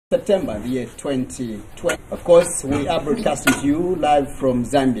September, the year 2020. Of course, we are broadcasting to you live from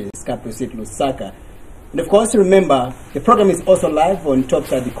Zambia's capital city, Lusaka. And of course, remember, the program is also live on Top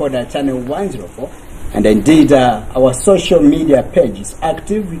Star Decoder channel 104. And indeed, our social media page is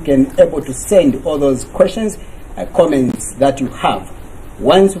active. You can able to send all those questions and comments that you have.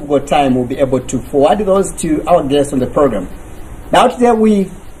 Once we've got time, we'll be able to forward those to our guests on the program. Now today, we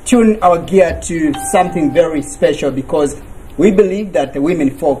tune our gear to something very special because we believe that the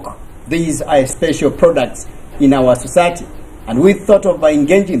women folk, these are special products in our society. And we thought of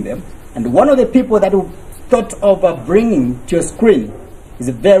engaging them. And one of the people that we thought of bringing to a screen is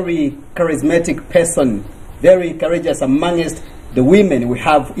a very charismatic person, very courageous amongst the women we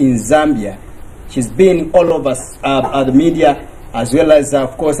have in Zambia. She's been all over the media as well as,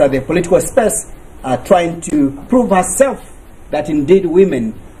 of course, the political space, trying to prove herself that indeed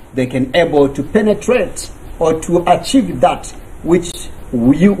women, they can able to penetrate or to achieve that which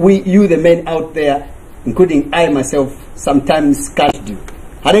you the men out there, including I myself, sometimes can't do.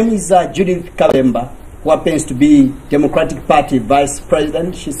 Her name is Judith Kabemba, who happens to be Democratic Party Vice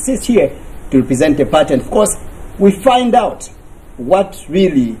President. She sits here to represent the party. And of course, we find out what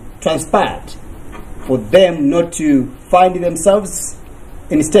really transpired for them not to find themselves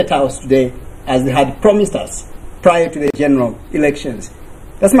in the State House today as they had promised us prior to the general elections.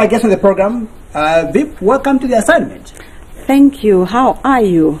 That's my guest on the program. Vip, welcome to the assignment. Thank you. How are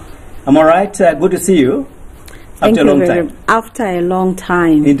you? I'm all right. Good to see you. After a long time. After a long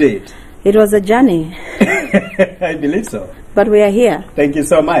time. Indeed. It was a journey. I believe so. But we are here. Thank you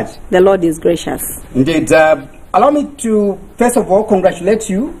so much. The Lord is gracious. Indeed. Allow me to, first of all, congratulate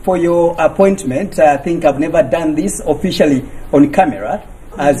you for your appointment. I think I've never done this officially on camera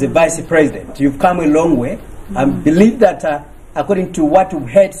as a Vice President. You've come a long way. I believe that according to what we've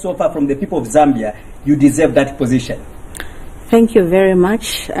heard so far from the people of Zambia, you deserve that position. Thank you very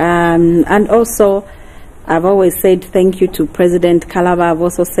much. And also, I've always said thank you to President Kalaba. I've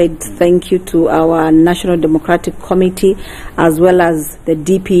also said thank you to our National Democratic Committee as well as the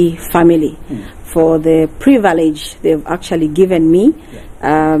DP family for the privilege they've actually given me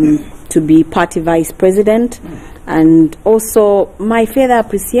to be party vice president. And also my further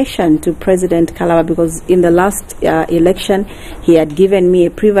appreciation to President Kalaba because in the last election he had given me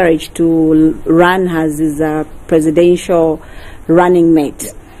a privilege to run as his presidential running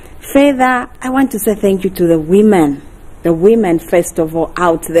mate. Further, I want to say thank you to the women first of all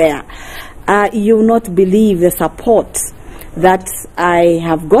out there. You will not believe the support that I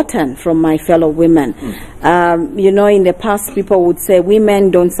have gotten from my fellow women. You know, in the past people would say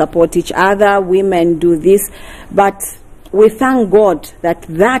women don't support each other, women do this, but we thank God that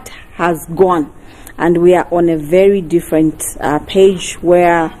that has gone and we are on a very different page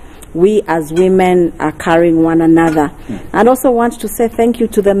where we as women are carrying one another. And also want to say thank you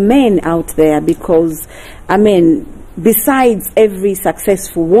to the men out there because, I mean, besides every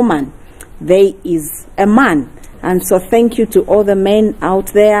successful woman, there is a man. And so thank you to all the men out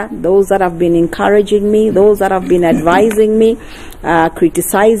there, those that have been encouraging me, those that have been advising me,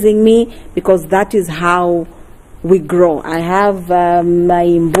 criticizing me, because that is how we grow. I have my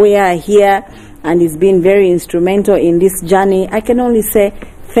Mbuya here, and he's been very instrumental in this journey. I can only say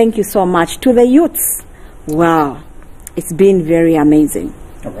thank you so much to the youths. Wow, it's been very amazing.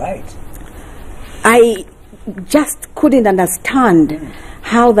 All right. I just couldn't understand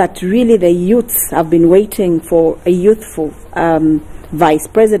how that really the youths have been waiting for a youthful vice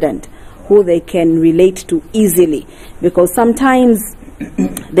president who they can relate to easily, because sometimes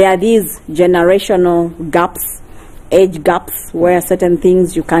there are these generational gaps, age gaps, where certain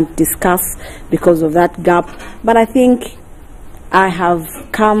things you can't discuss because of that gap. But I think I have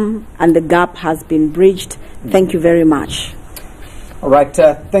come and the gap has been bridged. Thank you very much. All right,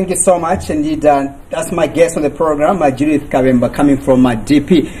 thank you so much. Indeed, that's my guest on the program, Judith Kabemba, coming from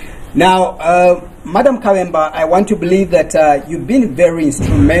DP. Now, Madam Kabemba, I want to believe that you've been very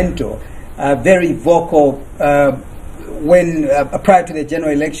instrumental, very vocal when prior to the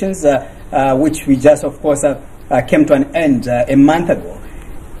general elections, which we just, of course, came to an end a month ago.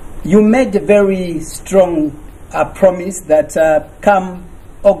 You made a very strong promise that come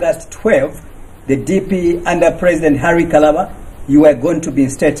August 12, the DP under President Harry Kalaba, you are going to be in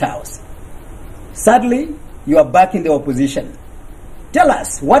State House. Sadly, you are back in the opposition. Tell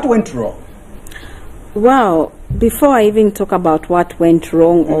us, what went wrong? Well, before I even talk about what went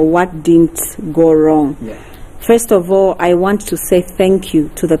wrong or what didn't go wrong, first of all, I want to say thank you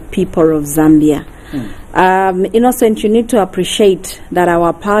to the people of Zambia. Innocent, you need to appreciate that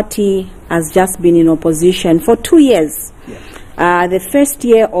our party has just been in opposition for 2 years. The first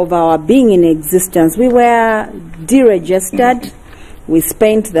year of our being in existence, we were deregistered. We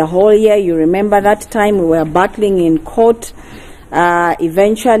spent the whole year, you remember that time, we were battling in court.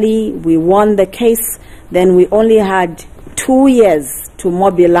 Eventually, we won the case. Then we only had 2 years to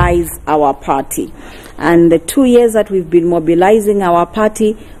mobilize our party. And the 2 years that we've been mobilizing our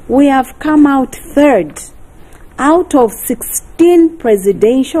party, we have come out third. Out of 16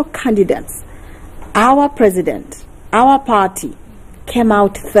 presidential candidates, our president, our party, came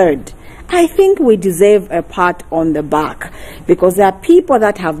out third. I think we deserve a pat on the back, because there are people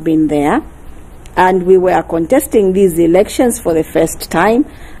that have been there, and we were contesting these elections for the first time,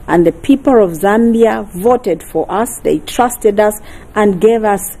 and the people of Zambia voted for us. They trusted us and gave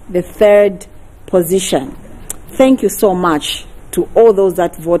us the third position. Thank you so much to all those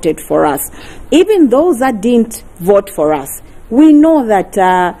that voted for us. Even those that didn't vote for us, we know that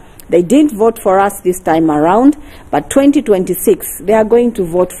they didn't vote for us this time around, but 2026, they are going to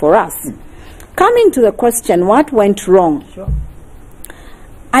vote for us. Coming to the question, what went wrong? Sure.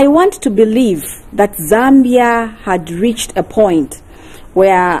 I want to believe that Zambia had reached a point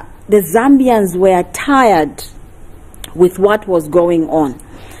where the Zambians were tired with what was going on.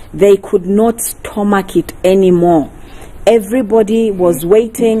 They could not stomach it anymore. Everybody was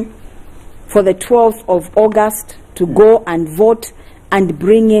waiting for the 12th of August to go and vote and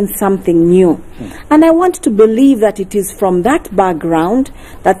bring in something new. And I want to believe that it is from that background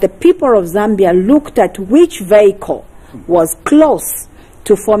that the people of Zambia looked at which vehicle was close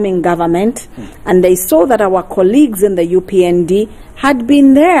to forming government, and they saw that our colleagues in the UPND had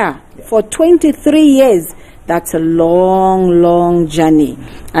been there for 23 years. That's a long, long journey.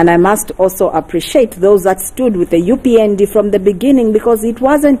 And I must also appreciate those that stood with the UPND from the beginning, because it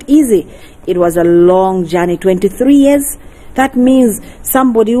wasn't easy. It was a long journey. 23 years, that means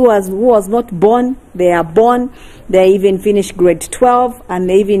somebody who was not born, they are born, they even finish grade 12, and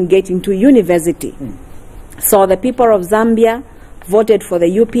they even get into university. So the people of Zambia voted for the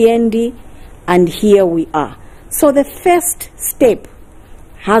UPND, and here we are. So the first step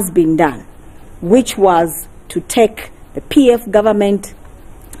has been done, which was to take the PF government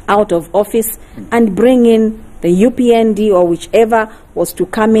out of office and bring in the UPND, or whichever was to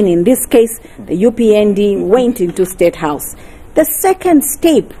come in. In this case, the UPND went into State House. The second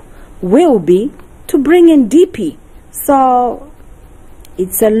step will be to bring in DP. So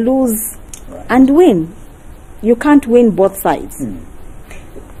it's a lose and win. You can't win both sides.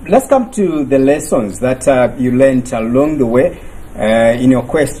 Let's come to the lessons that you learned along the way in your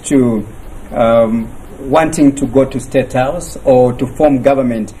quest to wanting to go to State House or to form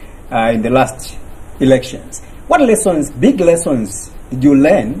government in the last elections. What lessons, big lessons, did you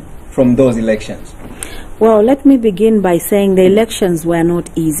learn from those elections? Well, let me begin by saying the elections were not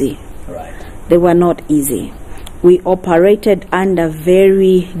easy. Right. They were not easy. We operated under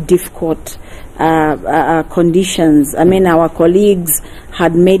very difficult conditions. I mean, our colleagues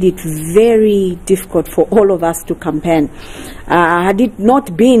had made it very difficult for all of us to campaign. Had it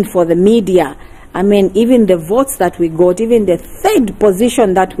not been for the media, I mean, even the votes that we got, even the third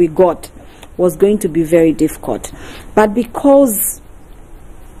position that we got was going to be very difficult. But because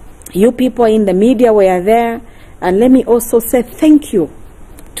you people in the media were there, and let me also say thank you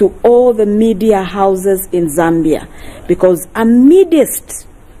to all the media houses in Zambia, because amidst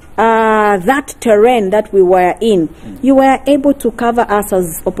that terrain that we were in, you were able to cover us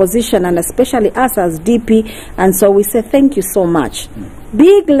as opposition, and especially us as DP, and so we say thank you so much.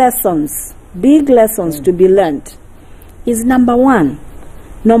 Big lessons to be learned is, number one,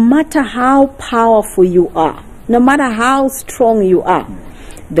 no matter how powerful you are, no matter how strong you are,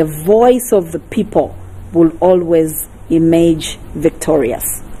 the voice of the people will always emerge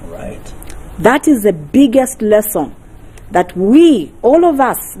victorious. Right. That is the biggest lesson that we, all of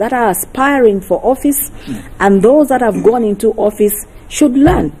us that are aspiring for office and those that have gone into office should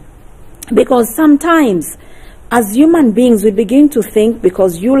learn. Because sometimes as human beings, we begin to think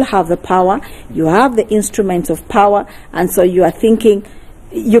because you'll have the power, you have the instruments of power, and so you are thinking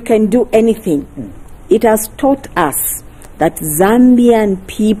you can do anything. It has taught us that Zambian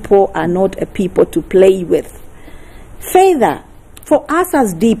people are not a people to play with. Further, for us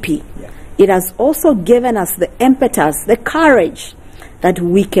as DP, it has also given us the impetus, the courage that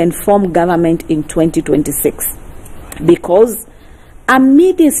we can form government in 2026. Because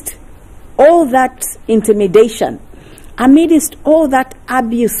amidst all that intimidation, amidst all that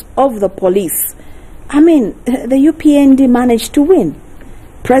abuse of the police, I mean, the UPND managed to win.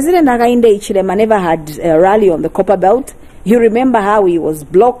 President Hakainde Hichilema never had a rally on the Copper Belt. You remember how he was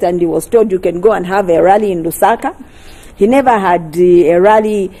blocked and he was told you can go and have a rally in Lusaka. He never had a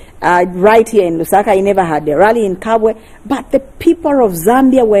rally right here in Lusaka. He never had a rally in Kabwe. But the people of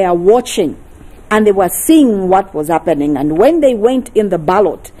Zambia were watching and they were seeing what was happening. And when they went in the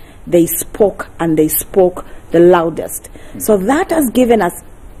ballot, they spoke, and they spoke the loudest. So that has given us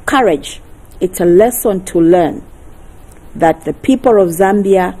courage. It's a lesson to learn that the people of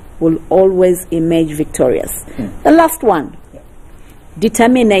Zambia will always emerge victorious. The last one,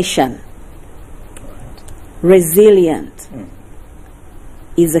 determination, resilient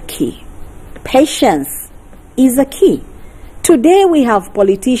is a key. Patience is a key. Today we have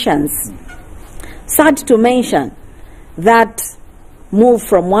politicians, sad to mention, that move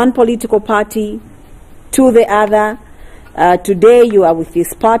from one political party to the other. Today you are with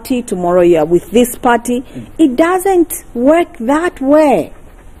this party, tomorrow you are with this party. It doesn't work that way.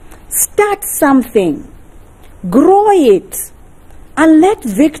 Start something, grow it, and let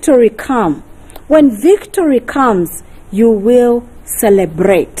victory come. When victory comes, you will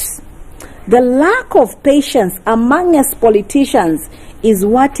celebrate. The lack of patience among us politicians is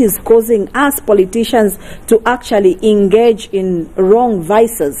what is causing us politicians to actually engage in wrong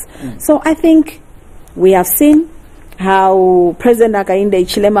vices. So I think we have seen how President Hakainde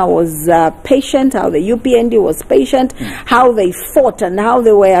Hichilema was patient, how the UPND was patient, how they fought and how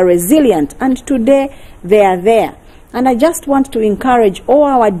they were resilient. And today they are there. And I just want to encourage all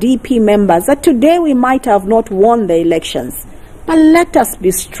our DP members that today we might have not won the elections, but let us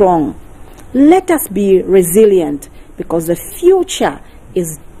be strong. Let us be resilient, because the future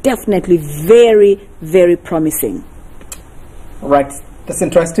is definitely very, very promising. Right, that's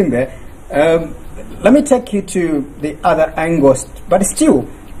interesting there. Let me take you to the other angles, but still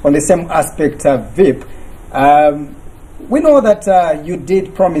on the same aspect, VIP. We know that you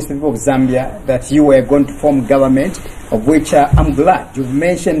did promise the people of Zambia that you were going to form government, of which I'm glad you've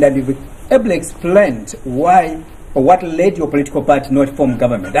mentioned that you've able to explain why or what led your political party not form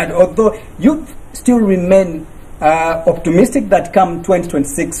government. And although you still remain optimistic that come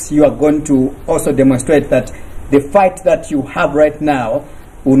 2026 you are going to also demonstrate that the fight that you have right now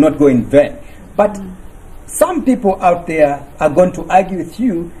will not go in vain. But some people out there are going to argue with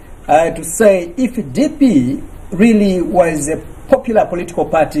you to say if DP really was a popular political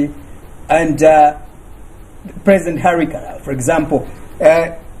party and President Harika, for example,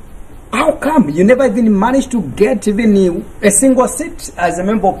 how come you never even managed to get even a single seat as a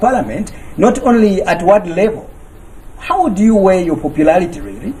member of parliament, not only at what level? How do you weigh your popularity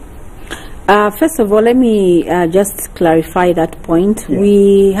really? First of all, let me just clarify that point. Yeah.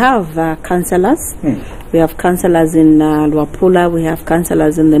 We have councillors. We have councillors in Luapula. We have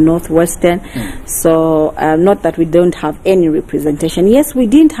councillors in the Northwestern. So, not that we don't have any representation. Yes, we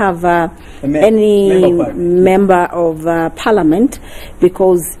didn't have any member of parliament,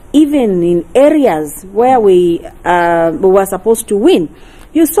 because even in areas where we were supposed to win,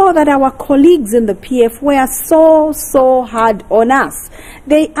 you saw that our colleagues in the PF were so hard on us.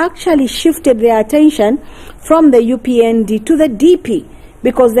 They actually shifted their attention from the UPND to the DP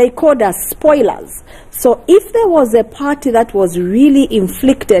because they called us spoilers. So if there was a party that was really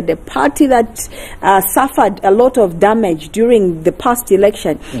inflicted, a party that suffered a lot of damage during the past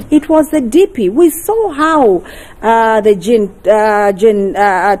election, it was the DP. We saw how the Gen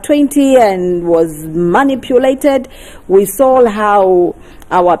 20 and was manipulated. We saw how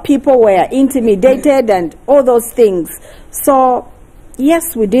our people were intimidated and all those things. So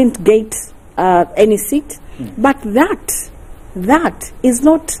yes, we didn't get any seat, but that is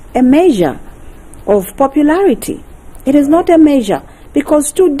not a measure of popularity. It is not a measure,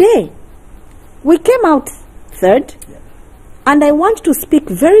 because today we came out third, and I want to speak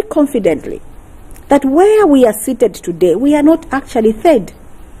very confidently that where we are seated today, we are not actually third.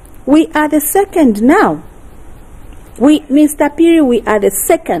 We are the second now. Mr. Piri, we are the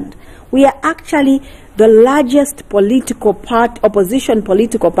second. We are actually the largest political party, opposition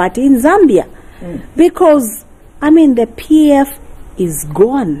political party in Zambia. Because, I mean, the PF is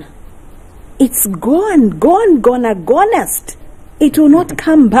gone. It's gone, gonest. It will not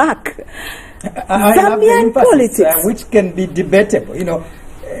come back. Zambian politics, which can be debatable. You know,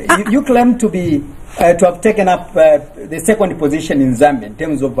 you claim to be to have taken up the second position in Zambia in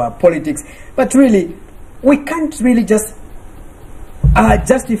terms of politics, but really, we can't really just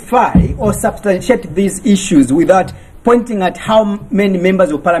justify or substantiate these issues without pointing at how many members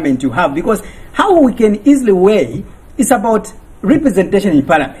of parliament you have, because how we can easily weigh is about representation in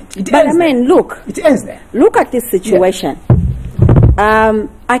parliament. But I mean, look, it ends there. Look at this situation.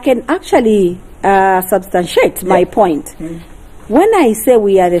 I can actually substantiate my point. When I say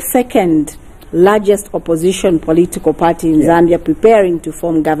we are the second largest opposition political party in Zambia preparing to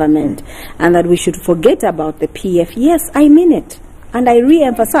form government, and that we should forget about the PF, yes, I mean it. And I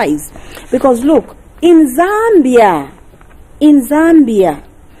re-emphasize, because look, in Zambia,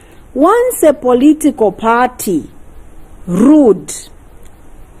 once a political party ruled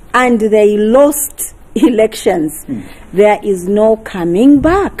and they lost elections, there is no coming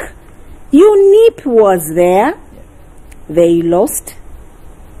back. UNIP was there. They lost.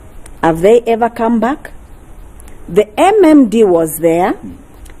 Have they ever come back? The MMD was there.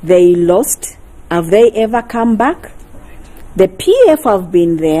 They lost. Have they ever come back? The PF have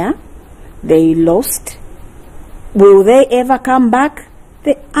been there. They lost. Will they ever come back?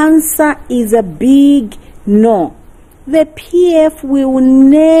 The answer is a big no. The PF will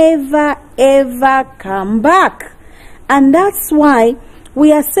never ever come back. And that's why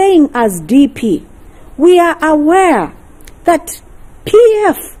we are saying as DP, we are aware that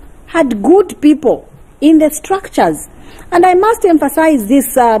PF had good people in the structures. And I must emphasize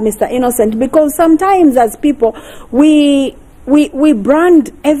this, Mr. Innocent, because sometimes as people, we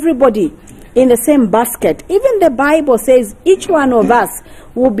brand everybody in the same basket. Even the Bible says each one of us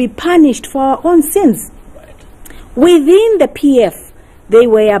will be punished for our own sins. Within the PF, they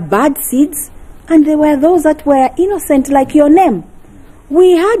were bad seeds, and there were those that were innocent, like your name.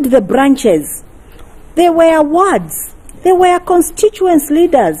 We had the branches. There were wards. There were constituency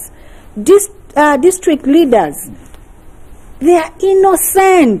leaders, district leaders. They are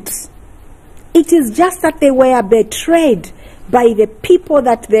innocent. It is just that they were betrayed by the people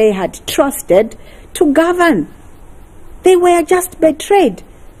that they had trusted to govern. They were just betrayed.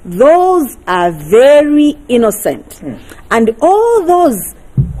 Those are very innocent. And all those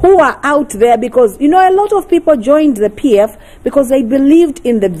who are out there, because, you know, a lot of people joined the PF because they believed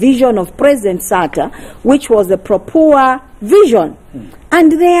in the vision of President Sata, which was the pro-poor vision.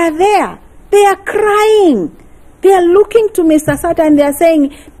 And they are there. They are crying. They are looking to Mr. Sata and they are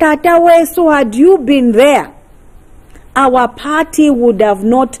saying, Tata Weso, had you been there, our party would have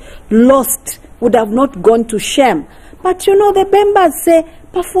not lost, would have not gone to shame. But you know, the members say,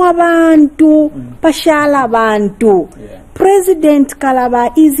 Pafua bantu, pashala bantu. President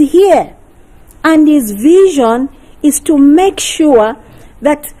Kalaba is here. And his vision is to make sure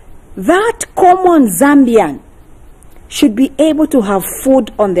that that common Zambian should be able to have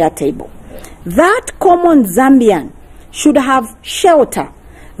food on their table. That common Zambian should have shelter.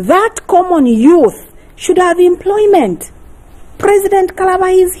 That common youth should have employment. President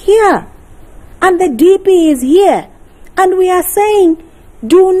Kalaba is here. And the DP is here. And we are saying,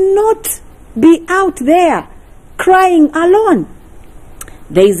 do not be out there crying alone.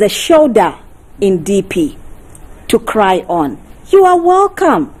 There is a shoulder in DP to cry on. You are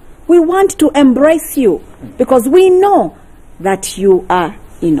welcome. We want to embrace you because we know that you are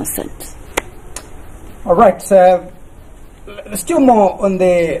innocent. All right. Still more on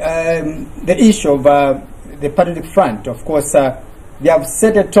the issue of the patriotic front. Of course, they have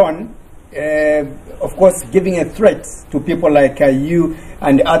set a tone, of course, giving a threat to people like you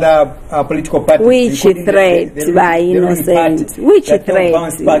and other political parties. Which threat, by innocent? Which threat?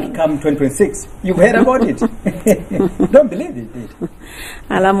 Bounce back come 2026. You've heard about it. Don't believe it.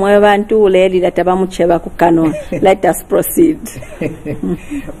 Let us proceed.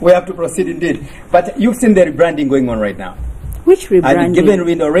 We have to proceed indeed. But you've seen the rebranding going on right now. Which rebranding? And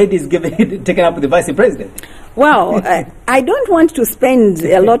given already is taken up with the vice president. Well, I don't want to spend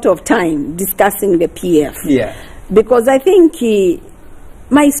a lot of time discussing the PF. Yeah. Because I think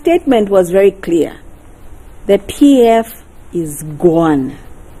my statement was very clear. The PF is gone.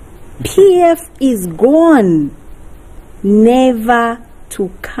 PF is gone. Never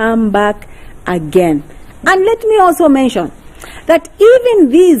to come back again. And let me also mention that even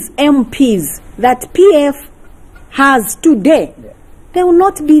these MPs that PF has today, they will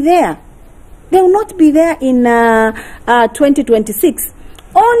not be there. They will not be there in 2026.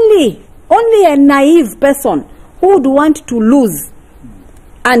 Only a naive person who would want to lose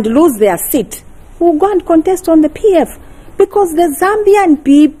and lose their seat will go and contest on the PF. Because the Zambian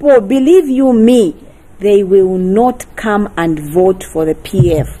people, believe you me, they will not come and vote for the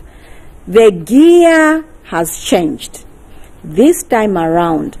PF. The gear has changed. This time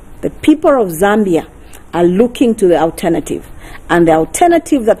around, the people of Zambia are looking to the alternative. And the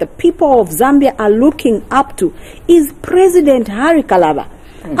alternative that the people of Zambia are looking up to is President Harry Kalaba.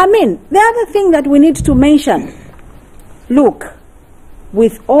 I mean, the other thing that we need to mention, look,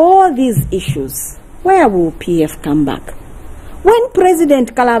 with all these issues, where will PF come back? When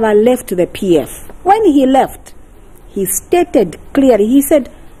President Kalaba left the PF, when he left, he stated clearly, he said,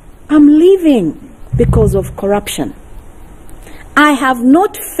 I'm leaving because of corruption. I have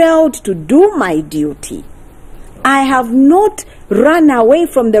not failed to do my duty. I have not run away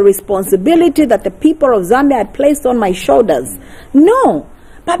from the responsibility that the people of Zambia had placed on my shoulders. No,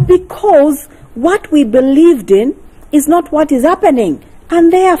 but because what we believed in is not what is happening.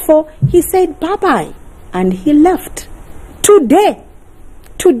 And therefore, he said bye-bye. And he left. Today,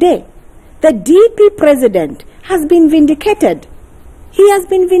 the DP president has been vindicated. He has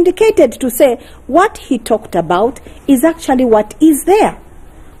been vindicated to say what he talked about is actually what is there.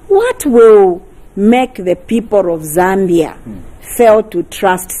 What will make the people of Zambia fail to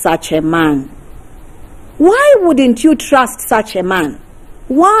trust such a man? Why wouldn't you trust such a man?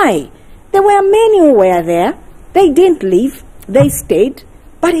 Why? There were many who were there. They didn't leave. They stayed.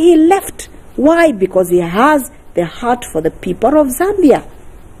 But he left. Why? Because he has the heart for the people of Zambia.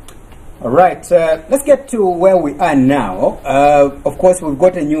 All right. Let's get to where we are now. Of course, we've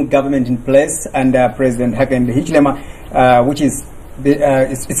got a new government in place under President Hakainde Hichilema, which is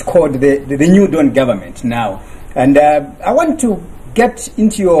it's called the New Dawn government now. And I want to get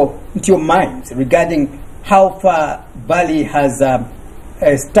into your minds regarding how far Bali has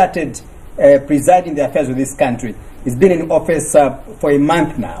started presiding the affairs of this country. He's been in office for a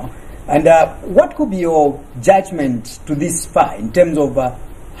month now. And what could be your judgment to this far in terms of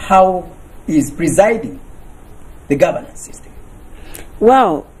how he's presiding the governance system?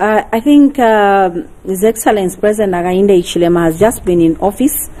 Well, I think His Excellency President Hakainde Hichilema has just been in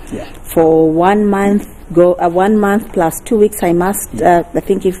office for 1 month. 1 month plus 2 weeks, I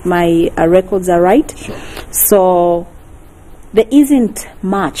think, if my records are right. Sure. So there isn't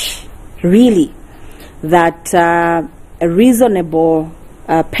much really that a reasonable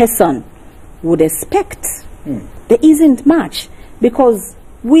person would expect. There isn't much, because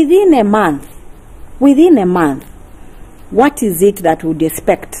within a month, what is it that would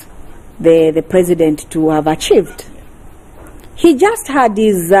expect the president to have achieved? He just had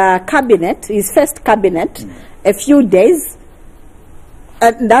his cabinet, his first cabinet, a few days.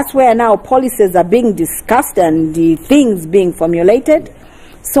 And that's where now policies are being discussed and the things being formulated.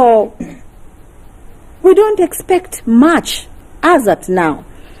 So we don't expect much as at now.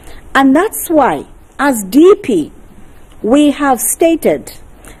 And that's why, as DP, we have stated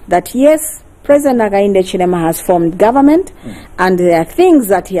that yes, President Hakainde Hichilema has formed government, and there are things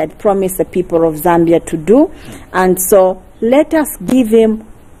that he had promised the people of Zambia to do. And so let us give him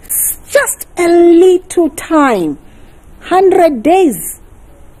just a little time. 100 days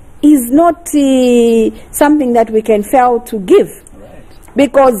is not something that we can fail to give. Right.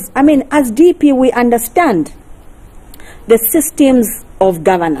 Because, I mean, as DP, we understand the systems of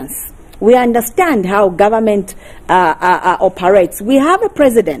governance. We understand how government operates. We have a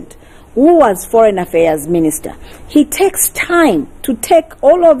president who was Foreign Affairs Minister. He takes time to take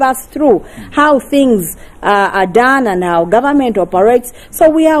all of us through how things are done and how government operates. So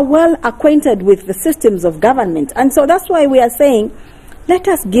we are well acquainted with the systems of government. And so that's why we are saying, let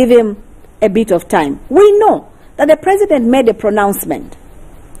us give him a bit of time. We know that the president made a pronouncement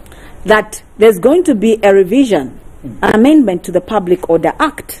that there's going to be a revision, an amendment to the Public Order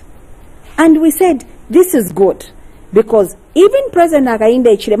Act. And we said, this is good, because even President Hakainde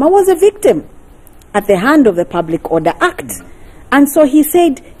Hichilema was a victim at the hand of the Public Order Act. And so he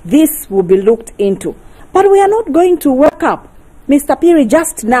said this will be looked into. But we are not going to wake up, Mr. Piri,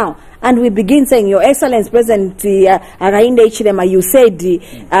 just now, and we begin saying, Your Excellency President Hakainde Hichilema, you said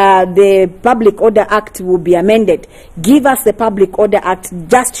the Public Order Act will be amended. Give us the Public Order Act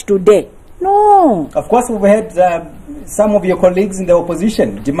just today. No. Of course, we've had some of your colleagues in the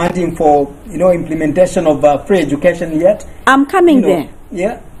opposition demanding for, implementation of free education yet. I'm coming there.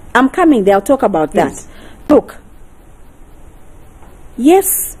 Yeah. I'm coming there. I'll talk about that. Look,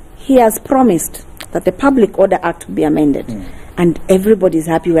 yes, he has promised that the Public Order Act will be amended. And everybody's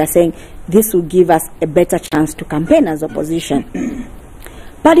happy. We are saying this will give us a better chance to campaign as opposition.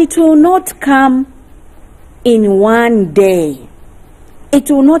 But it will not come in one day. It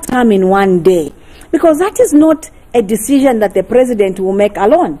will not come in one day, because that is not a decision that the president will make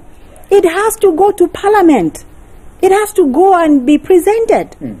alone. It has to go to parliament. It has to go and be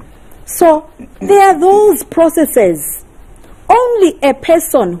presented. So there are those processes. Only a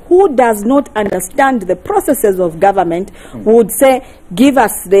person who does not understand the processes of government would say, give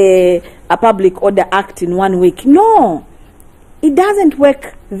us the Public Order Act in 1 week. No, it doesn't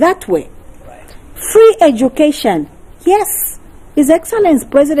work that way. Right. Free education, yes. His Excellency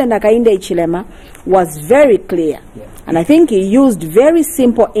President Hakainde Hichilema was very clear. And I think he used very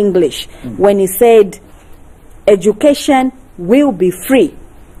simple English when he said education will be free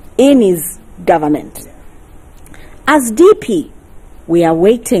in his government. As DP, we are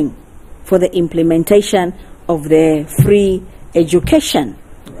waiting for the implementation of the free education.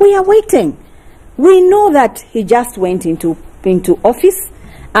 We are waiting. We know that he just went into office,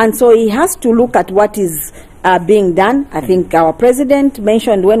 and so he has to look at what is being done. I think our president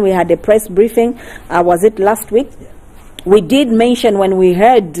mentioned when we had a press briefing, was it last week? We did mention when we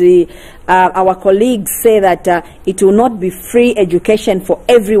heard our colleagues say that it will not be free education for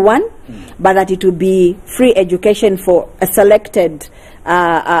everyone, but that it will be free education for a selected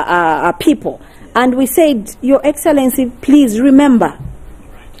people. And we said, Your Excellency, please remember.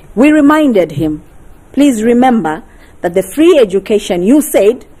 We reminded him, please remember that the free education you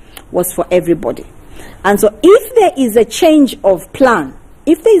said was for everybody. And so if there is a change of plan,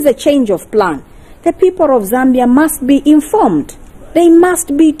 the people of Zambia must be informed. They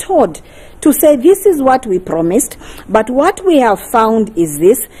must be told to say, this is what we promised, but what we have found is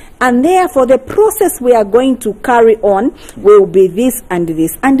this, and therefore the process we are going to carry on will be this and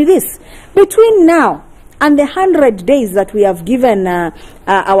this and this. Between now and the 100 days that we have given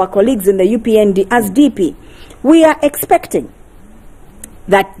our colleagues in the UPND as DP, we are expecting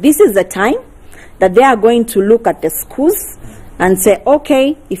that this is the time that they are going to look at the schools and say,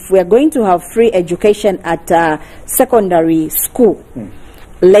 okay, if we are going to have free education at secondary school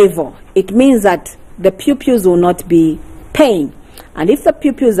level, it means that the pupils will not be paying. And if the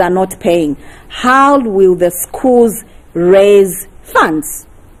pupils are not paying, how will the schools raise funds?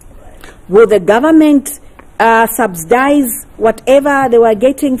 Will the government subsidize whatever they were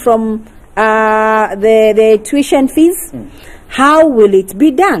getting from the tuition fees? How will it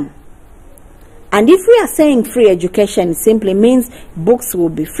be done? And if we are saying free education, it simply means books will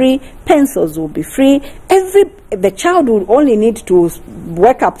be free, pencils will be free. The child will only need to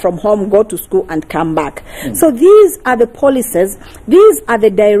wake up from home, go to school, and come back. So these are the policies, these are the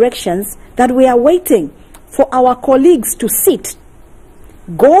directions that we are waiting for our colleagues to sit,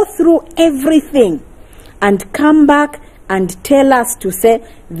 go through everything, and come back and tell us to say,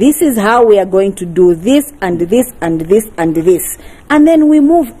 this is how we are going to do this, and this, and this, and this. And then we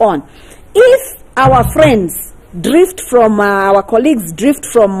move on. If our friends drift from, our colleagues drift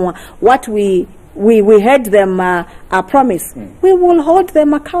from what we heard them promise, we will hold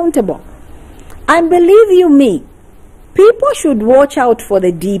them accountable. And believe you me, people should watch out for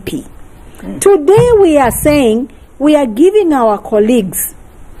the DP. Today we are saying we are giving our colleagues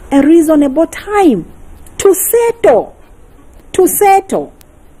a reasonable time to settle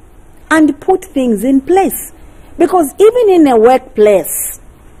and put things in place. Because even in a workplace,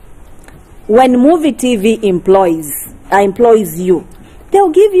 when Muvi TV employs you,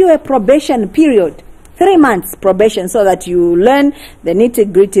 they'll give you a probation period, 3 months probation, so that you learn the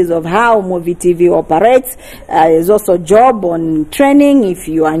nitty-gritties of how Muvi TV operates. There's also job on training if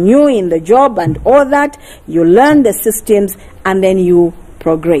you are new in the job and all that. You learn the systems and then you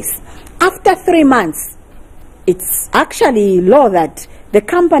progress. After 3 months, it's actually law that the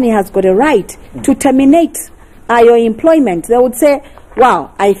company has got a right to terminate your employment. They would say,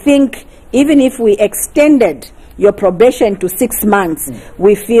 wow, I think even if we extended your probation to 6 months,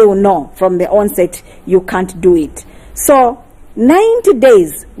 we feel no, from the onset, you can't do it. So 90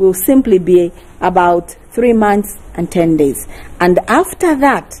 days will simply be about 3 months and 10 days. And after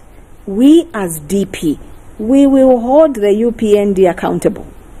that, we as DP, we will hold the UPND accountable.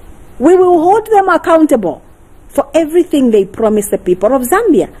 We will hold them accountable for everything they promised the people of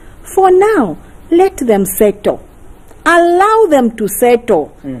Zambia. For now, let them settle. Allow them to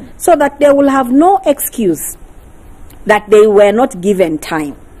settle so that they will have no excuse that they were not given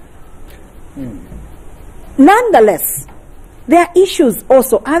time. Nonetheless, there are issues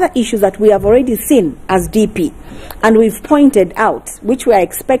also, other issues that we have already seen as DP, and we've pointed out, which we are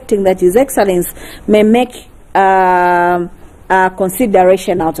expecting that His Excellency may make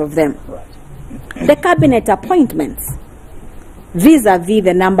consideration out of them. The cabinet appointments vis-a-vis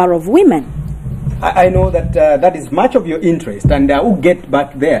the number of women. I know that that is much of your interest, and we'll get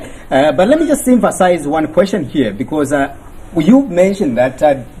back there. But let me just emphasize one question here, because you mentioned that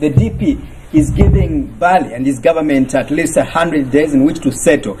the DP is giving Bali and his government at least 100 days in which to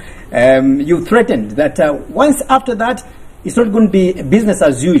settle. You threatened that once after that, it's not going to be business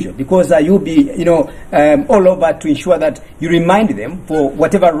as usual, because you'll be, all over to ensure that you remind them for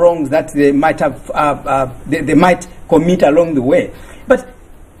whatever wrongs that they might have, they might commit along the way. But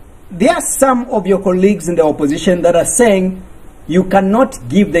there are some of your colleagues in the opposition that are saying you cannot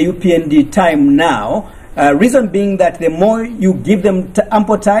give the UPND time now. Reason being that the more you give them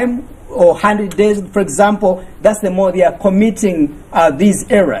ample time, or 100 days, for example, that's the more they are committing these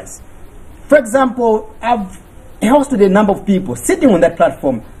errors. For example, I've hosted a number of people sitting on that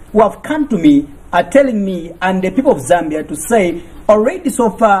platform who have come to me, are telling me and the people of Zambia to say, already so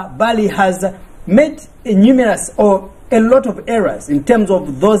far, Bali has made numerous or a lot of errors in terms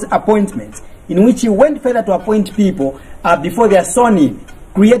of those appointments, in which he went further to appoint people before they are sworn in,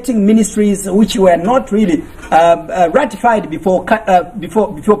 creating ministries which were not really ratified before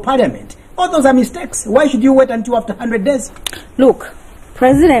Parliament. All those are mistakes. Why should you wait until after 100 days? Look,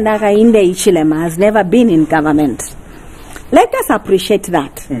 President Hakainde Hichilema has never been in government. Let us appreciate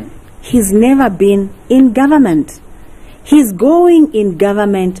that. He's never been in government. He's going in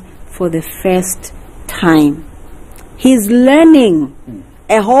government for the first time. He's learning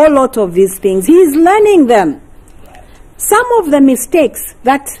a whole lot of these things. He's learning them. Some of the mistakes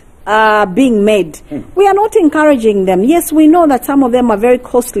that are being made, we are not encouraging them. Yes, we know that some of them are very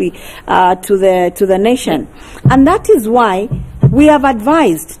costly to the nation. And that is why we have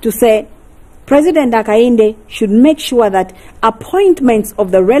advised to say President Hakainde should make sure that appointments of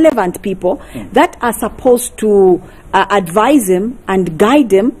the relevant people that are supposed to advise him and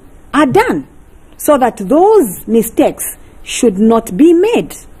guide him are done, so that those mistakes should not be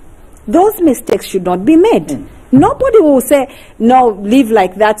made. Those mistakes should not be made. Nobody will say, no, live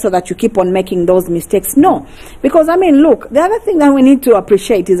like that so that you keep on making those mistakes. No. Because, I mean, look, the other thing that we need to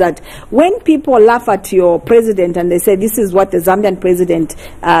appreciate is that when people laugh at your president and they say this is what the Zambian president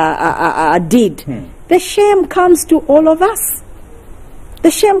did, the shame comes to all of us.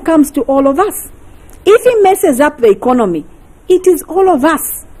 The shame comes to all of us. If he messes up the economy, it is all of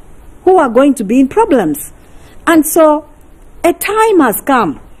us who are going to be in problems. And so a time has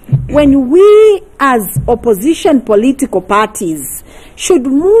come when we as opposition political parties should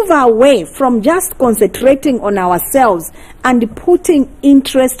move away from just concentrating on ourselves and putting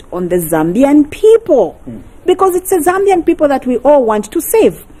interest on the Zambian people. Because it's the Zambian people that we all want to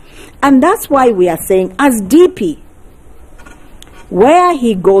save. And that's why we are saying, as DP, where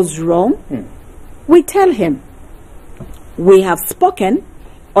he goes wrong, we tell him. We have spoken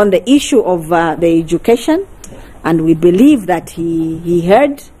on the issue of the education, and we believe that he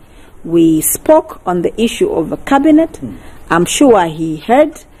heard. We spoke on the issue of a cabinet. I'm sure he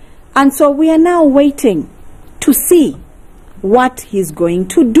heard. And so we are now waiting to see what he's going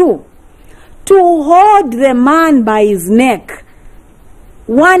to do. To hold the man by his neck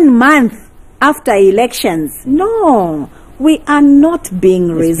 1 month after elections. No, we are not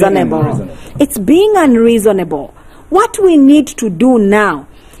being reasonable. It's being unreasonable. What we need to do now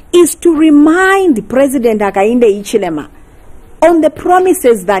is to remind President Hakainde Hichilema on the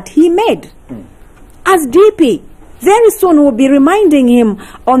promises that he made. As DP, very soon we'll be reminding him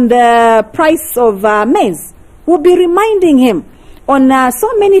on the price of maize. We'll be reminding him on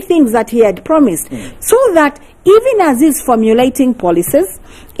so many things that he had promised. So that even as he's formulating policies,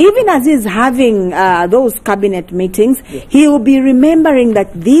 even as he's having those cabinet meetings, he will be remembering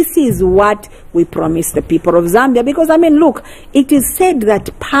that this is what we promised the people of Zambia. Because, I mean, look, it is said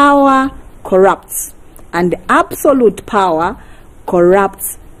that power corrupts, and absolute power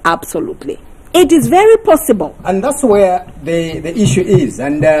corrupts absolutely. It is very possible. And that's where the issue is.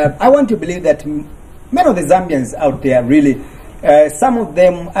 And I want to believe that many of the Zambians out there really, some of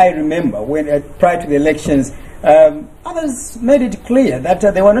them I remember when prior to the elections, others made it clear that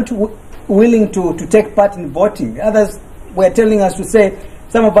they were not willing to take part in voting. Others were telling us to say,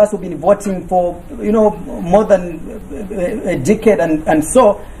 some of us have been voting for, you know, more than a decade and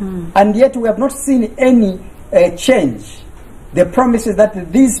so, and yet we have not seen any change. The promises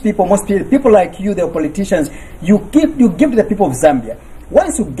that these people, most people like you, the politicians, you give to the people of Zambia.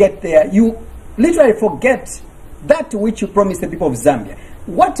 Once you get there, you literally forget that which you promised the people of Zambia.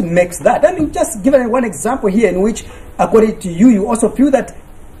 What makes that? And you just given one example here in which, according to you, you also feel that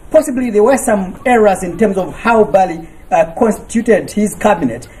possibly there were some errors in terms of how Bali constituted his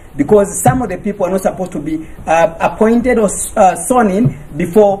cabinet, because some of the people are not supposed to be appointed or sworn in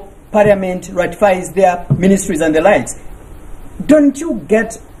before Parliament ratifies their ministries and the likes. Don't you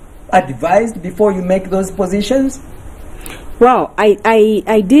get advised before you make those positions? Well,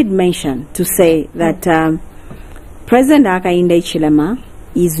 I did mention to say that President Hakainde Hichilema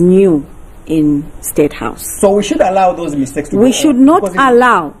is new in State House. So we should allow those mistakes to go on.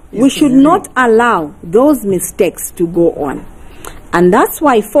 We should not allow those mistakes to go on. And that's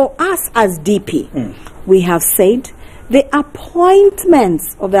why for us as DP, we have said the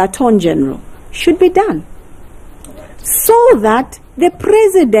appointments of the Attorney General should be done, so that the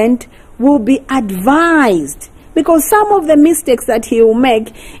President will be advised. Because some of the mistakes that he will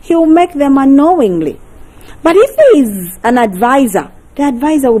make them unknowingly. But if he is an advisor, the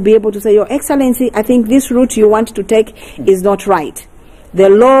advisor will be able to say, Your Excellency, I think this route you want to take is not right. The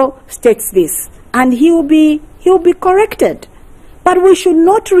law states this. And he will be corrected. But we should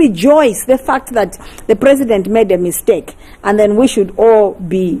not rejoice the fact that the President made a mistake, and then we should all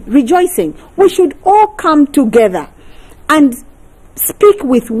be rejoicing. We should all come together and speak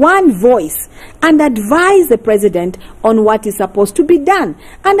with one voice and advise the President on what is supposed to be done.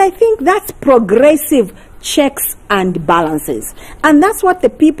 And I think that's progressive checks and balances. And that's what the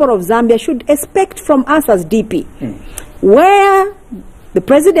people of Zambia should expect from us as DP. Where the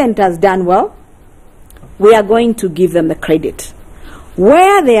president has done well, we are going to give them the credit.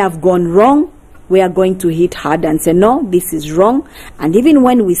 Where they have gone wrong, we are going to hit hard and say, no, this is wrong. And even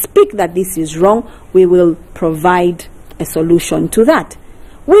when we speak that this is wrong, we will provide a solution to that.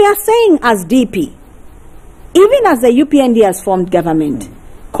 We are saying as DP, even as the UPND has formed government,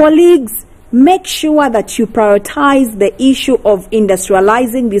 colleagues, make sure that you prioritize the issue of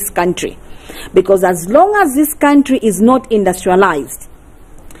industrializing this country. Because as long as this country is not industrialized,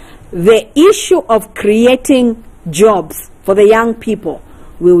 the issue of creating jobs for the young people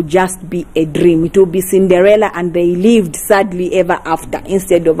will just be a dream. It will be Cinderella and they lived sadly ever after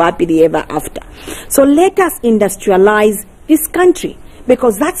instead of happily ever after. So let us industrialize this country,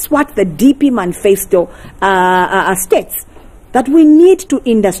 because that's what the DP manifesto states, that we need to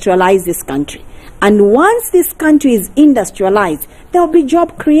industrialize this country. And once this country is industrialized, there will be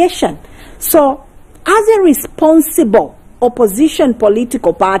job creation. So as a responsible opposition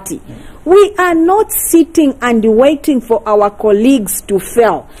political party, we are not sitting and waiting for our colleagues to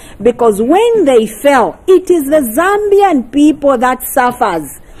fail, because when they fail, it is the Zambian people that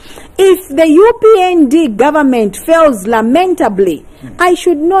suffers. If the UPND government fails lamentably, I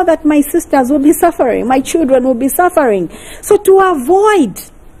should know that my sisters will be suffering, my children will be suffering. So to avoid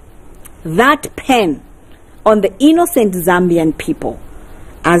that pain on the innocent Zambian people,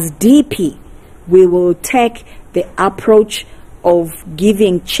 as DP, we will take the approach of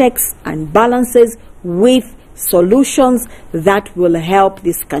giving checks and balances with solutions that will help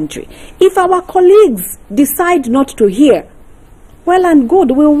this country. If our colleagues decide not to hear, well and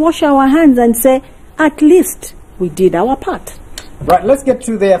good, we'll wash our hands and say, at least we did our part. Right, let's get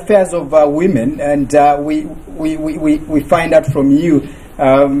to the affairs of women, and we find out from you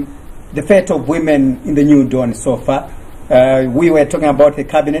the fate of women in the New Dawn so far. We were talking about the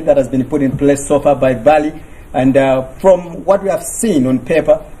cabinet that has been put in place so far by Valley, and from what we have seen on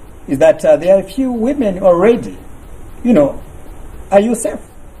paper is that there are a few women already. You know, are you safe?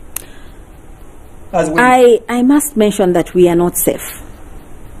 As I must mention that we are not safe.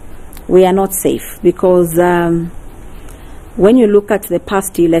 We are not safe because when you look at the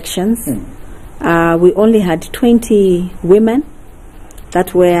past elections, we only had 20 women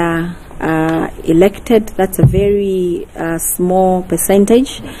that were elected. That's a very small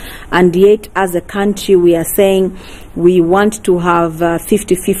percentage, and yet as a country we are saying we want to have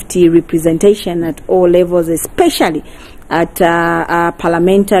 50-50 representation at all levels, especially at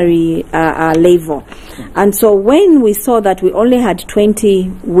parliamentary level. And so when we saw that we only had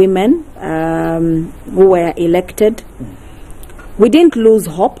 20 women who were elected, we didn't lose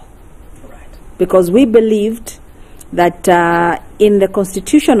hope, because we believed that in the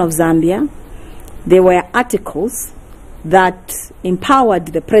Constitution of Zambia, there were articles that empowered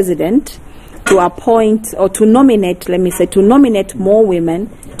the president to appoint or to nominate, let me say, to nominate more women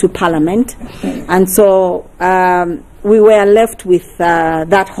to parliament. And so we were left with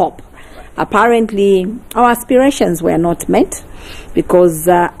that hope. Apparently, our aspirations were not met, because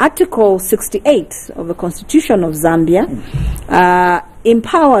Article 68 of the Constitution of Zambia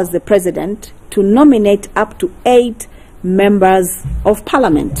empowers the president to nominate up to 8 members of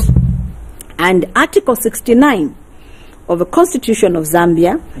parliament. And Article 69 of the Constitution of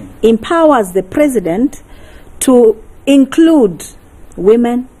Zambia empowers the president to include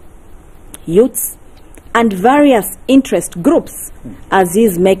women, youths, and various interest groups as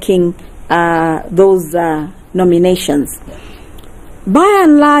he's making those nominations. By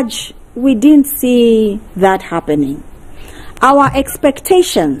and large, we didn't see that happening. Our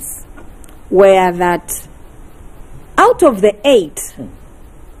expectations were that out of the 8,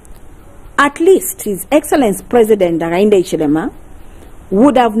 at least His Excellency President Hakainde Hichilema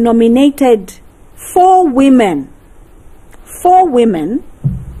would have nominated 4 women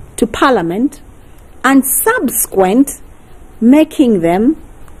to parliament, and subsequent making them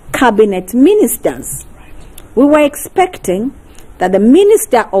cabinet ministers. We were expecting that the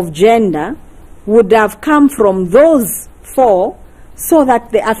Minister of Gender would have come from those 4, so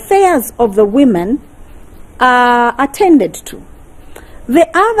that the affairs of the women are attended to. The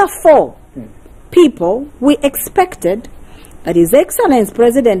other 4 people, we expected that His Excellency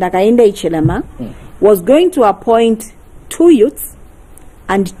President Hakainde Hichilema was going to appoint 2 youths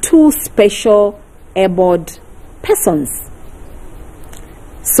and 2 special abled persons,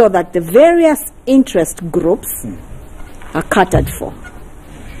 so that the various interest groups are catered for.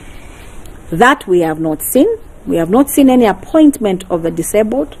 That we have not seen. We have not seen any appointment of the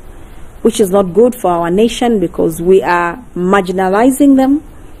disabled, which is not good for our nation, because we are marginalizing them.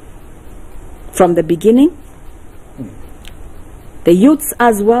 from the beginning. The youths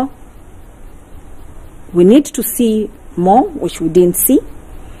as well. We need to see more, which we didn't see.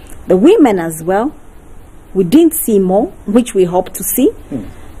 The women as well. We didn't see more, which we hope to see.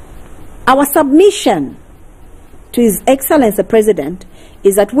 Our submission to His Excellency the President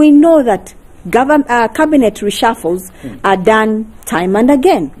is that we know that cabinet reshuffles are done time and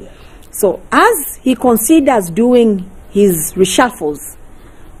again. So as he considers doing his reshuffles,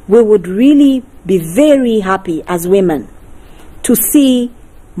 we would really be very happy as women to see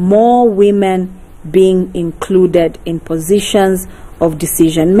more women being included in positions of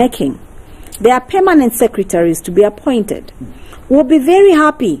decision making. There are permanent secretaries to be appointed. We'll be very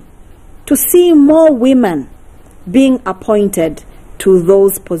happy to see more women being appointed to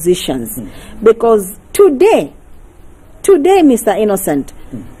those positions. Because today, Mr. Innocent,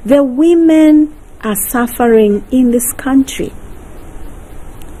 the women are suffering in this country.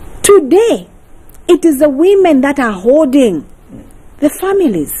 Today, it is the women that are holding the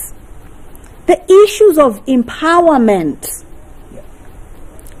families. The issues of empowerment,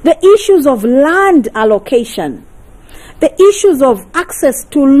 the issues of land allocation, the issues of access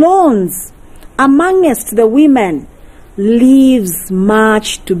to loans amongst the women leaves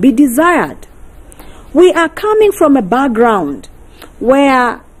much to be desired. We are coming from a background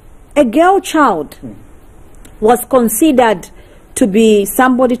where a girl child was considered to be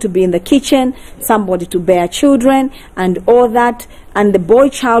somebody to be in the kitchen, somebody to bear children and all that, and the boy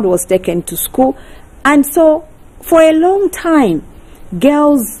child was taken to school. And so for a long time,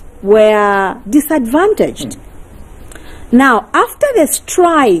 girls were disadvantaged. Now, after the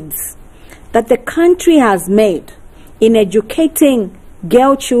strides that the country has made in educating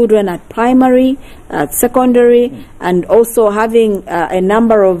girl children at primary, at secondary, and also having a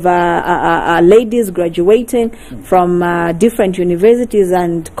number of ladies graduating from different universities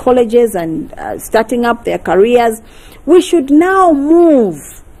and colleges and starting up their careers, we should now move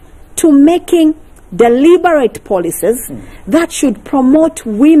to making deliberate policies that should promote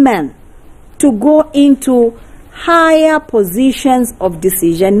women to go into higher positions of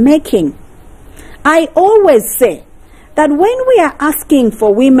decision making. I always say that when we are asking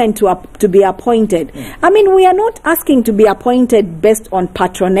for women to be appointed, I mean, we are not asking to be appointed based on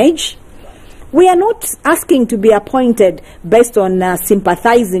patronage. We are not asking to be appointed based on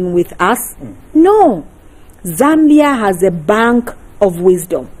sympathizing with us. No. Zambia has a bank of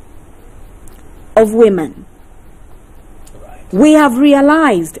wisdom of women. We have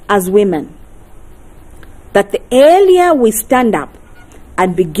realized as women that the earlier we stand up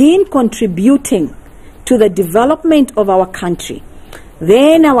and begin contributing to the development of our country,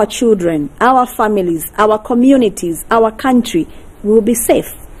 then our children, our families, our communities, our country will be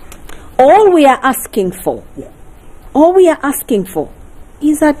safe. All we are asking for,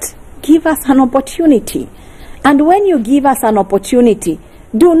 is that give us an opportunity. And when you give us an opportunity,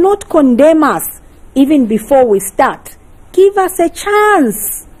 do not condemn us even before we start. Give us a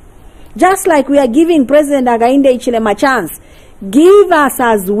chance. Just like we are giving President Hakainde Hichilema a chance, give us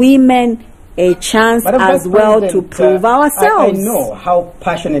as women a chance as well to prove ourselves. I know how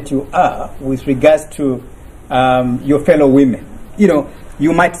passionate you are with regards to your fellow women. You know,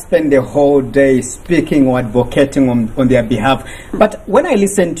 you might spend the whole day speaking or advocating on their behalf. But when I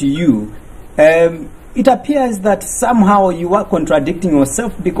listen to you, it appears that somehow you are contradicting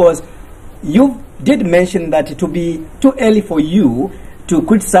yourself, because you did mention that it would be too early for you to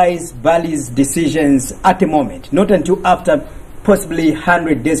criticize Bali's decisions at the moment, not until after possibly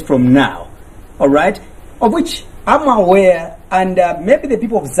 100 days from now. All right, of which I'm aware, and maybe the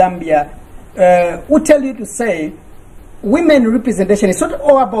people of Zambia will tell you to say, women representation is not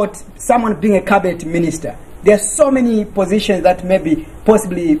all about someone being a cabinet minister. There are so many positions that maybe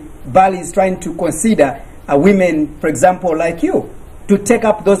possibly Bali is trying to consider women, for example, like you, to take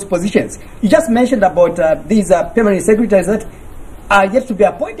up those positions. You just mentioned about these permanent secretaries that are yet to be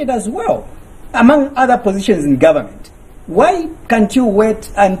appointed as well, among other positions in government. Why can't you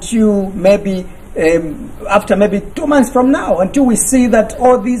wait until maybe after maybe 2 months from now, until we see that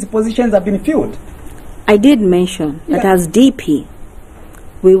all these positions have been filled? I did mention that as DP,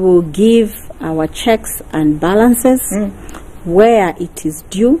 we will give our checks and balances where it is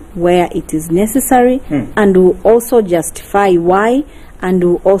due, where it is necessary, and will also justify why, and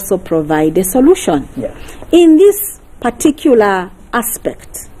will also provide a solution. In this particular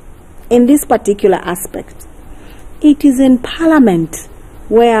aspect, it is in Parliament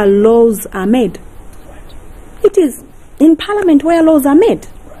where laws are made. It is in Parliament where laws are made.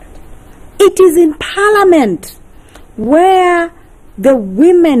 It is in Parliament where the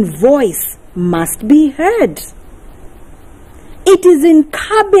women's voice must be heard. It is in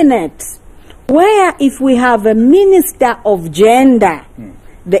Cabinet where if we have a minister of gender,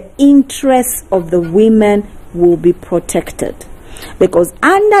 the interests of the women will be protected. Because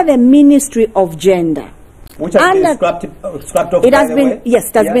under the Ministry of Gender, which has been scrapped off, it has been, yes,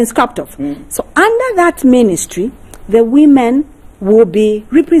 it has been scrapped off. So under that ministry, the women will be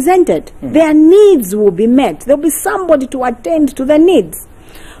represented. Their needs will be met. There will be somebody to attend to the needs.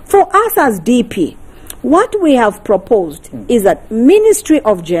 For us as DP, what we have proposed is that Ministry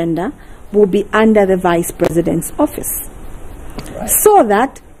of Gender will be under the Vice President's office. Right. So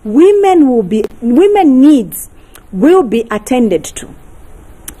that women needs will be attended to.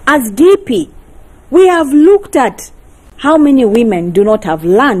 As DP, we have looked at how many women do not have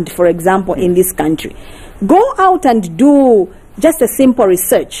land, for example, in this country. Go out and do just a simple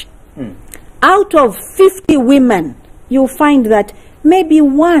research. Out of 50 women, you'll find that maybe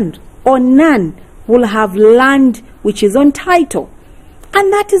one or none will have land which is on title.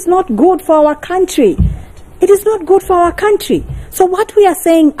 And that is not good for our country. It is not good for our country. So what we are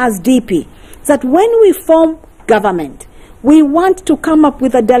saying as DP is that when we form government, we want to come up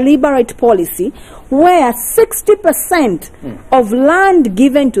with a deliberate policy where 60% of land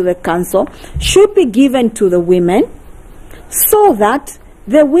given to the council should be given to the women, so that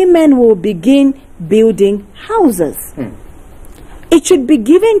the women will begin building houses. It should be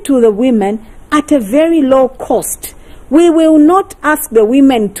given to the women at a very low cost. We will not ask the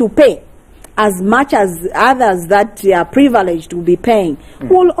women to pay as much as others that are privileged will be paying.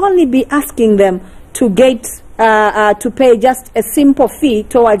 We'll only be asking them to get to pay just a simple fee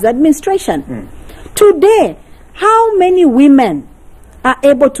towards administration. Today, how many women are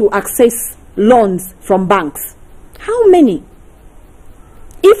able to access loans from banks? How many?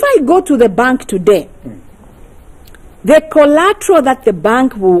 If I go to the bank today, the collateral that the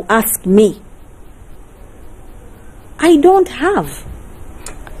bank will ask me, I don't have.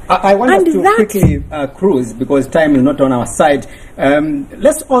 I want us to quickly cruise, because time is not on our side.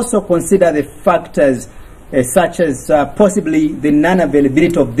 Let's also consider the factors such as possibly the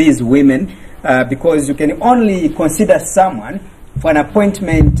non-availability of these women, because you can only consider someone for an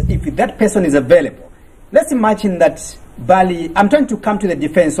appointment if that person is available. Let's imagine that Bali, I'm trying to come to the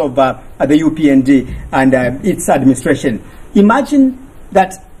defense of the UPND and its administration. Imagine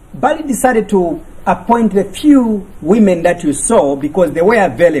that Bali decided to appoint the few women that you saw because they were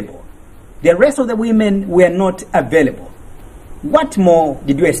available. The rest of the women were not available. What more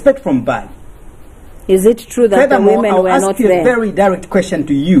did you expect from Bali? Is it true that the women were not there? I'll ask you a very direct question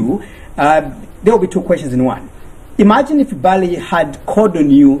to you. There will be two questions in one. Imagine if Bali had called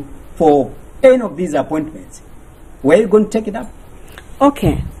on you for any of these appointments. Were you going to take it up?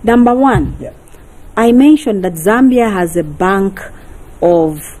 Okay. Number one, I mentioned that Zambia has a bank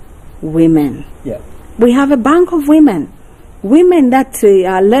of women. We have a bank of women. Women that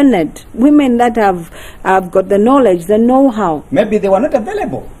are learned. Women that have got the knowledge, the know-how. Maybe they were not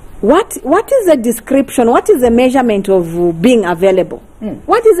available. What is the description? What is the measurement of being available?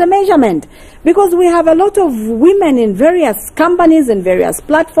 What is the measurement? Because we have a lot of women in various companies and various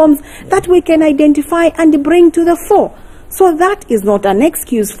platforms that we can identify and bring to the fore. So that is not an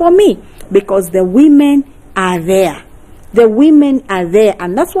excuse for me, because the women are there. The women are there,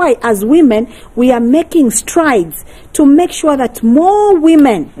 and that's why as women we are making strides to make sure that more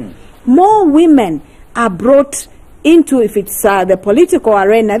women are brought into, if it's the political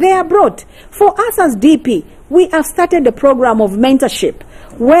arena, they are brought. For us as DP, we have started a program of mentorship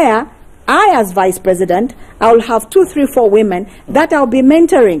where I, as Vice President, I will have 2, 3, 4 women that I'll be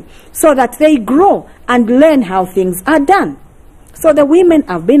mentoring so that they grow and learn how things are done. So the women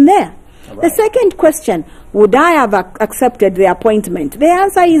have been there. Right. The second question, would I have accepted the appointment? The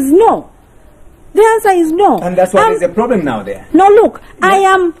answer is no. The answer is no. And that's why there's a problem now there. No, look, I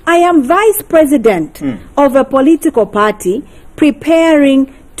am Vice President of a political party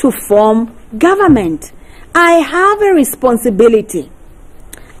preparing to form government. I have a responsibility.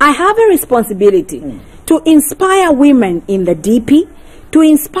 To inspire women in the DP, to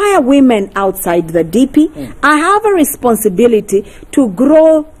inspire women outside the DP. I have a responsibility to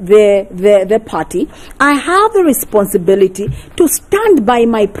grow the party. I have a responsibility to stand by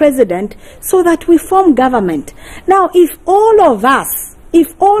my president so that we form government. Now, if all of us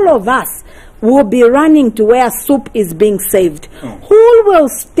will be running to where soup is being saved, who will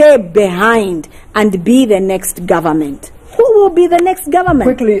stay behind and be the next government? Who will be the next government?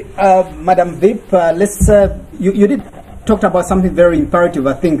 Quickly, Madam Vip, you did talked about something very imperative,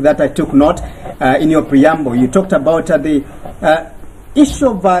 I think, that I took note in your preamble. You talked about the issue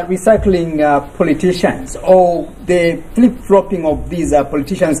of recycling politicians, or the flip-flopping of these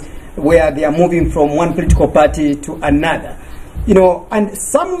politicians where they are moving from one political party to another. You know, and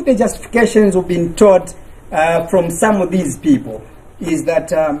some of the justifications we've been taught from some of these people is that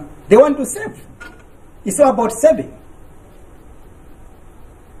they want to save. It's all about saving.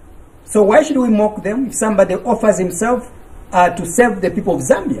 So why should we mock them if somebody offers himself to save the people of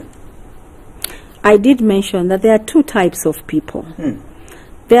Zambia? I did mention that there are two types of people.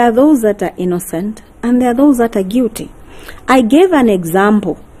 There are those that are innocent and there are those that are guilty. I gave an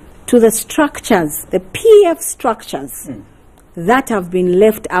example to the structures, the PF structures that have been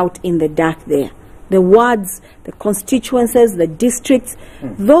left out in the dark there. The wards, the constituencies, the districts,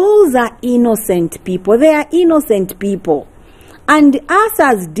 those are innocent people. They are innocent people. And us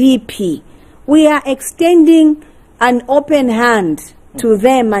as DP, we are extending an open hand to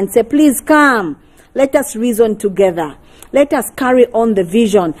them and say, please come, let us reason together. Let us carry on the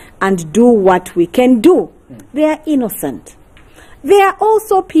vision and do what we can do. They are innocent. There are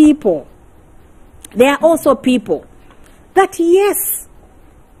also people that, yes,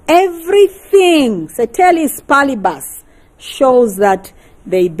 everything, ceteris paribus, shows that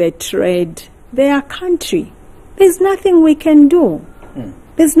they betrayed their country. There's nothing we can do.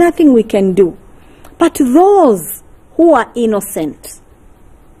 There's nothing we can do. But those who are innocent,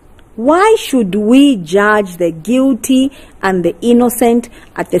 why should we judge the guilty and the innocent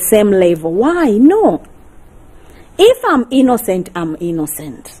at the same level? Why? No. If I'm innocent, I'm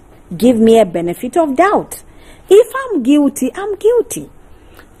innocent. Give me a benefit of doubt. If I'm guilty, I'm guilty.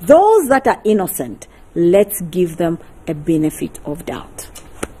 Those that are innocent, let's give them a benefit of doubt.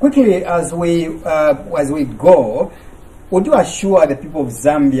 Quickly, as we go, would you assure the people of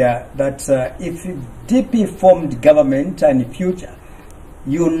Zambia that if DP formed government in the future,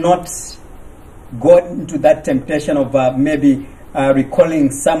 you will not go into that temptation of maybe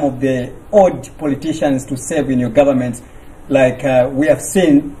recalling some of the odd politicians to serve in your government, like we have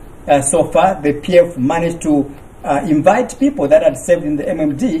seen so far? The PF managed to invite people that had served in the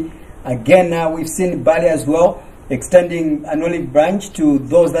MMD. Again, we've seen Bali as well, extending an olive branch to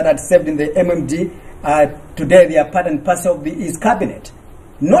those that had served in the MMD. Today they are part and parcel of his cabinet.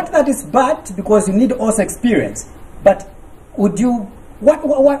 Not that it's bad, because you need also experience. But would you,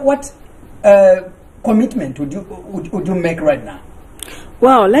 what commitment would you make right now?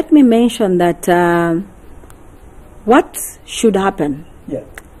 Well, let me mention that what should happen,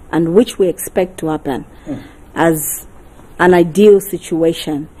 and which we expect to happen as an ideal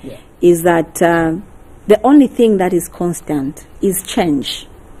situation, is that the only thing that is constant is change.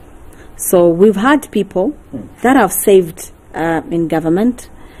 So we've had people that have saved in government,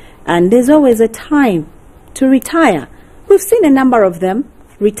 and there's always a time to retire. We've seen a number of them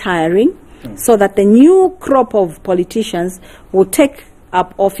retiring, so that the new crop of politicians will take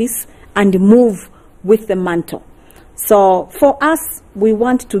up office and move with the mantle. So for us, we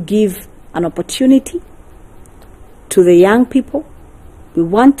want to give an opportunity to the young people. We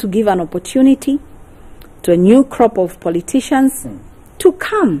want to give an opportunity to a new crop of politicians to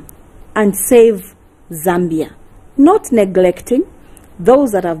come and save Zambia, not neglecting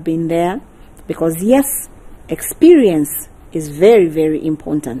those that have been there, because yes, experience is very, very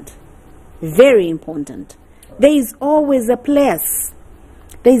important. Very important. There is always a place.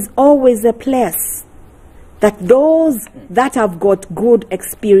 There is always a place that those that have got good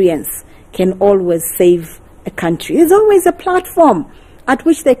experience can always save a country. There's always a platform at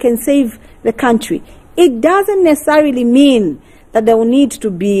which they can save the country. It doesn't necessarily mean that there will need to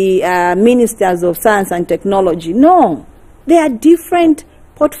be ministers of science and technology. No. There are different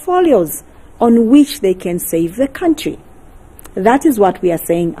portfolios on which they can save the country. That is what we are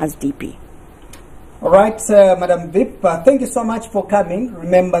saying as DP. All right, Madam Vip, thank you so much for coming.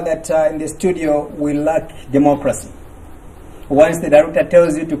 Remember that in the studio we lack democracy. Once the director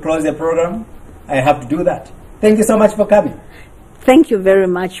tells you to close the program, I have to do that. Thank you so much for coming. Thank you very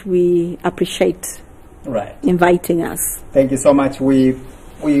much. We appreciate inviting us. Thank you so much. We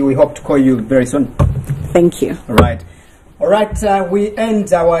hope to call you very soon. Thank you. All right. All right, we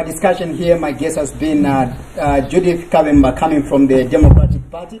end our discussion here. My guest has been Judith Kabemba, coming from the Democratic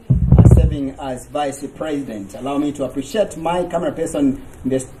Party, serving as Vice President. Allow me to appreciate my camera person in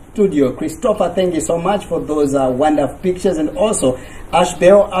the studio, Christopher. Thank you so much for those wonderful pictures, and also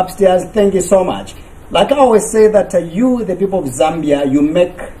Ashbel upstairs. Thank you so much. Like I always say that you, the people of Zambia, you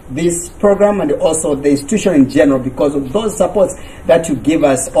make this program and also the institution in general because of those supports that you give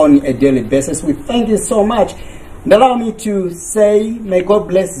us on a daily basis. We thank you so much. And allow me to say, may God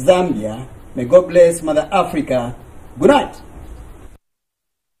bless Zambia. May God bless Mother Africa. Good night.